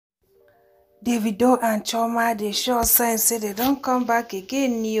Davido and Chioma dey show signs say they don't come back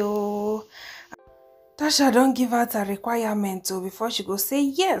again yo. Tasha don't give out a requirement before she go say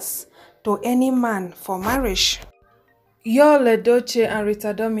yes to any man for marriage. Yul Edochie and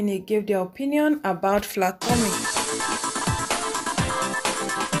Rita Dominic gave their opinion about flattening.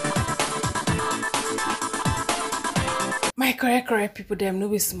 My correct people them no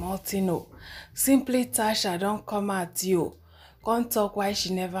be small thing o. Simply Tasha don't come at you. Can't talk why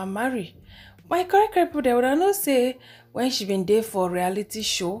she never marry. My correct people they would know say when she been there for reality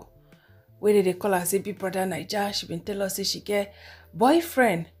show, where they call her say Big Brother Naija, she been tell us say she get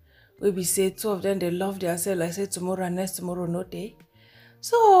boyfriend. We be say two of them they love themselves like say tomorrow and next tomorrow no day.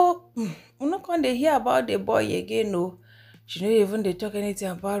 So we not gonna hear about the boy again no. She don't even they talk anything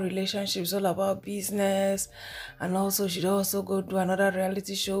about relationships, all about business, and also she also go do another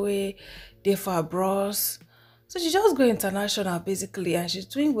reality show where they for her bros. So she just go international basically, and she's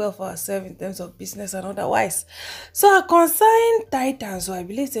doing well for herself in terms of business and otherwise. So her concerned titans, so I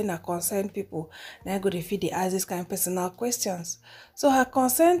believe saying her concerned people, now go to feed the ask this kind of personal questions. So her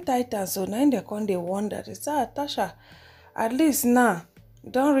concerned titans, so now they come they wonder, they say, Tasha, at least now,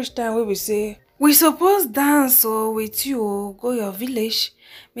 don't reach time where we say, we suppose dance with you, go your village,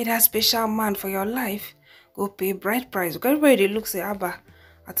 meet a special man for your life, go pay bride price. Because everybody they look say, Abba,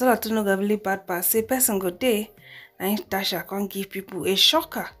 I told her to no go really bad pass, say person go day. And Tasha can't give people a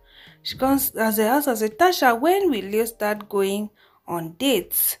shocker. She comes as a house as a Tasha, when will you start going on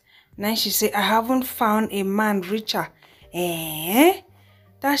dates? Then she say, I haven't found a man richer. Tasha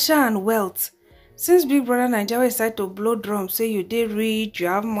and wealth. Since Big Brother Nigeria decided to blow drums, say you dey rich, you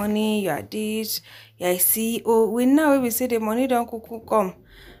have money, you are this, you are CEO. We now we say the money don't come.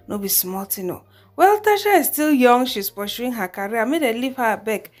 No be small thing no. Well, Tasha is still young, she's pursuing her career. I made her leave her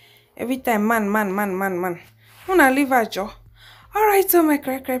back. Every time man. Wanna leave her job. Alright, so my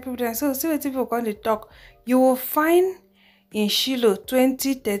correct people then. So see what people going to talk. You will find in Shiloh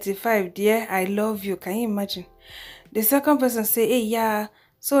 2035, dear, I love you. Can you imagine? The second person say, hey, yeah,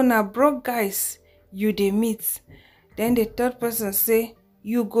 so now broke guys, you they meet. Then the third person say,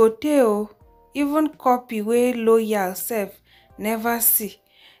 you go tell, even copy way loyal self, never see.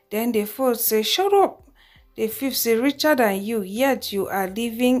 Then the fourth say, shut up. The fifth say, richer than you, yet you are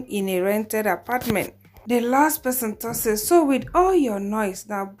living in a rented apartment. The last person says, so with all your noise,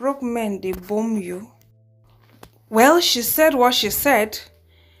 now broke men, they bomb you. Well, she said what she said.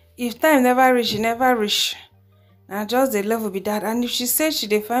 If time never reach, she never reach. Now just the level be that. And if she said she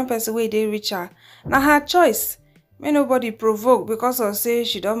dey find person wey dey reach her, now her choice. May nobody provoke because of say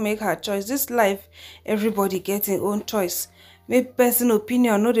she don't make her choice. This life, everybody gets their own choice. Make person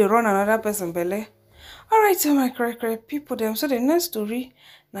opinion, no they run another person belle. Alright, so my correct people them. So the next story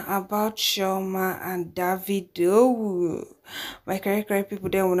now about Chioma and Davido. My correct people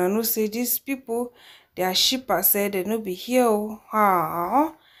them wanna know say these people, their shippers said they no be here.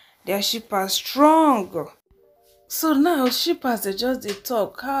 Their shippers strong. So now shippers they just they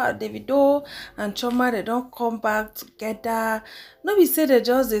talk. Davido and Chioma they don't come back together. No be say they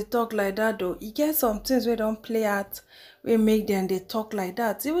just they talk like that though. You get some things we don't play at. We make them they talk like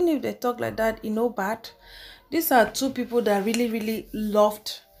that. Even if they talk like that, you know bad. These are two people that really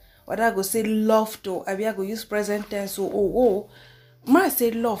loved. What I go say love to. I go use present tense. So might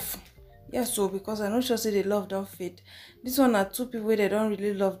say love. Yes, so because I not sure say they love don't fade. This one are two people they don't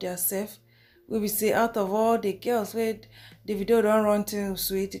really love themselves. We will say out of all the girls where Davido don't run things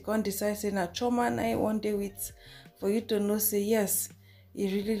with, you can't decide say na Chioma na one day with for you to know say yes, you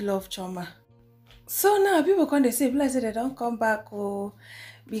really love Chioma. So now people can they say like say they don't come back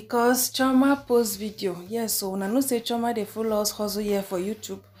because Chioma post video. Yes, so when I know say Chioma they follow us hustle here for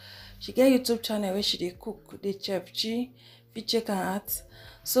YouTube. She get YouTube channel where she they cook, they chef she check her out.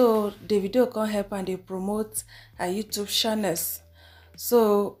 So Davido can help and they promote her YouTube channels.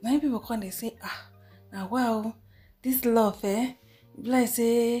 So many people come they say, now wow, this love, like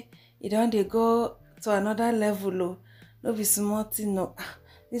say you don't they go to another level, no be small thing, no.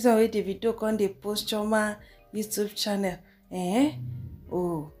 This one way Davido come they post Chioma YouTube channel,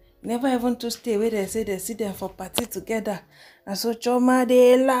 never even to stay where they say they see them for party together, and so Chioma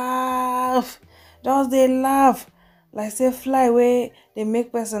they laugh, just they laugh, like say fly away, they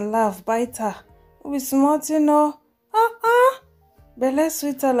make person laugh, bite her, no be small thing, no. But let's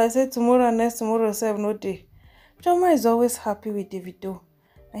sweeter like say tomorrow and next tomorrow self no day. Chioma is always happy with Davido.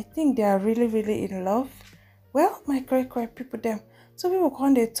 I think they are really in love. Well, my correct people them. So people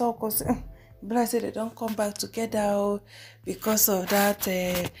come they talk or say, but say they don't come back together because of that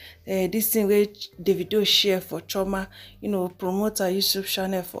this thing where Davido share for Chioma, promote her YouTube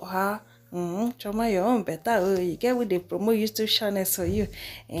channel for her Chioma, your own better. Oh, you get with the promo YouTube channel for you.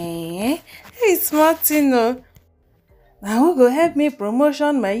 Hey, smart thing, no. Now who go help me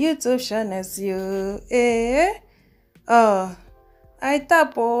promotion my YouTube channels, you? Oh, I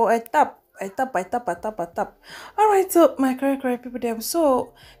tap, oh, I tap. I tap. All right, so my correct people them.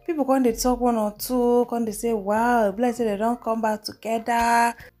 So people when they talk one or two, when they say, wow, blessed they don't come back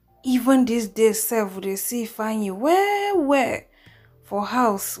together. Even these days, self they see find you where for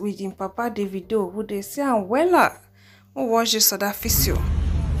house with him papa Davido, who they say am wella. Who watch this other physio?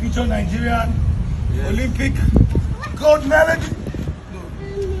 Future Nigerian Olympic gold medalist.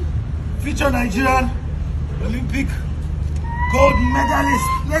 Future Nigerian Olympic gold medalist.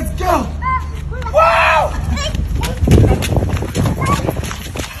 Let's go! Wow!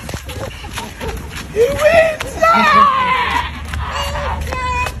 He wins!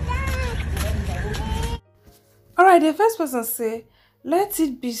 Alright, the first person say, let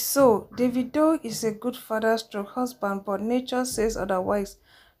it be so. Davido is a good father stroke husband, but nature says otherwise.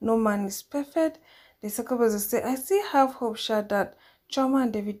 No man is perfect. The second person say, I still have hope that Chioma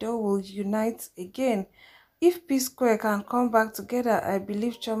and Davido will unite again. If P Square can come back together, I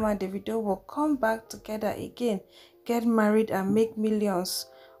believe Chioma and Davido will come back together again, get married and make millions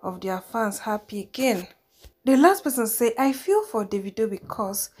of their fans happy again. The last person say, I feel for Davido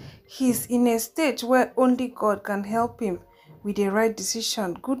because he's in a stage where only God can help him with the right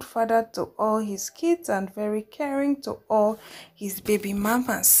decision. Good father to all his kids and very caring to all his baby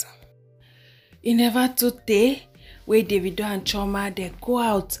mamas. It never today where Davido and Chioma they go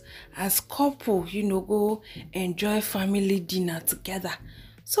out as couple, go enjoy family dinner together.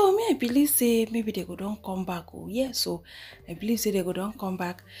 So me, I believe say maybe they go don't come back. Oh yeah, so I believe say they go don't come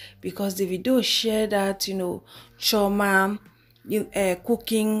back because Davido share that Chioma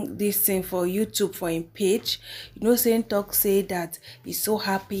cooking this thing for YouTube for him page. Saying talk say that he's so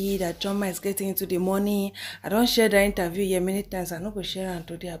happy that Chioma is getting into the money. I don't share that interview here many times. I no go share it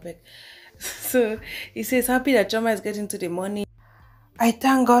today, I beg. So he says happy that Chioma is getting to the money. I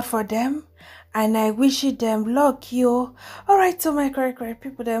thank God for them and I wish them luck, yo. Alright, so my correct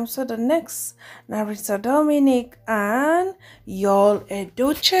people them. So the next now Rita Dominic and Yul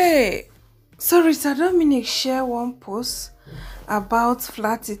Edochie. So Rita Dominic share one post about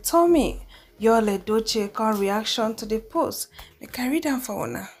flatty tummy. Yul Edochie con reaction to the post. Make I read them for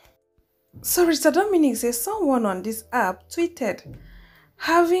una. So Rita Dominic says someone on this app tweeted,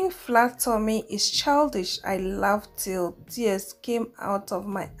 having flat tummy is childish. I laughed till tears came out of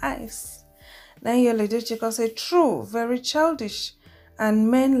my eyes. Then Yul Edochie say, true, very childish. And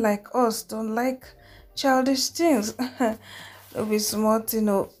men like us don't like childish things. No be smart,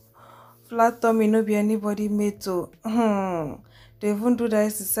 flat tummy no be anybody made to. They even do that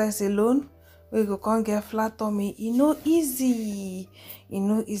exercise alone. We go can't get flat tummy. Easy.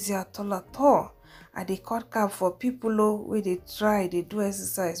 Easy at all. I dey cut cap for people where they try, they do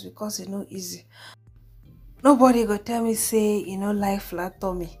exercise because easy. Nobody go tell me say like flat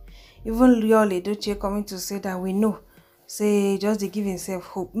tummy. Even Yul Edochie coming to say that we know. Say just dey give himself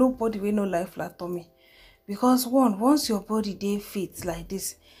hope. Nobody will know like flat tummy. Because once your body dey fit like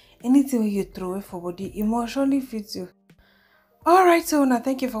this, anything you throw away for body, emotionally fit you. Alright, so una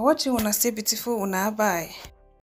thank you for watching. Una stay beautiful. Una bye.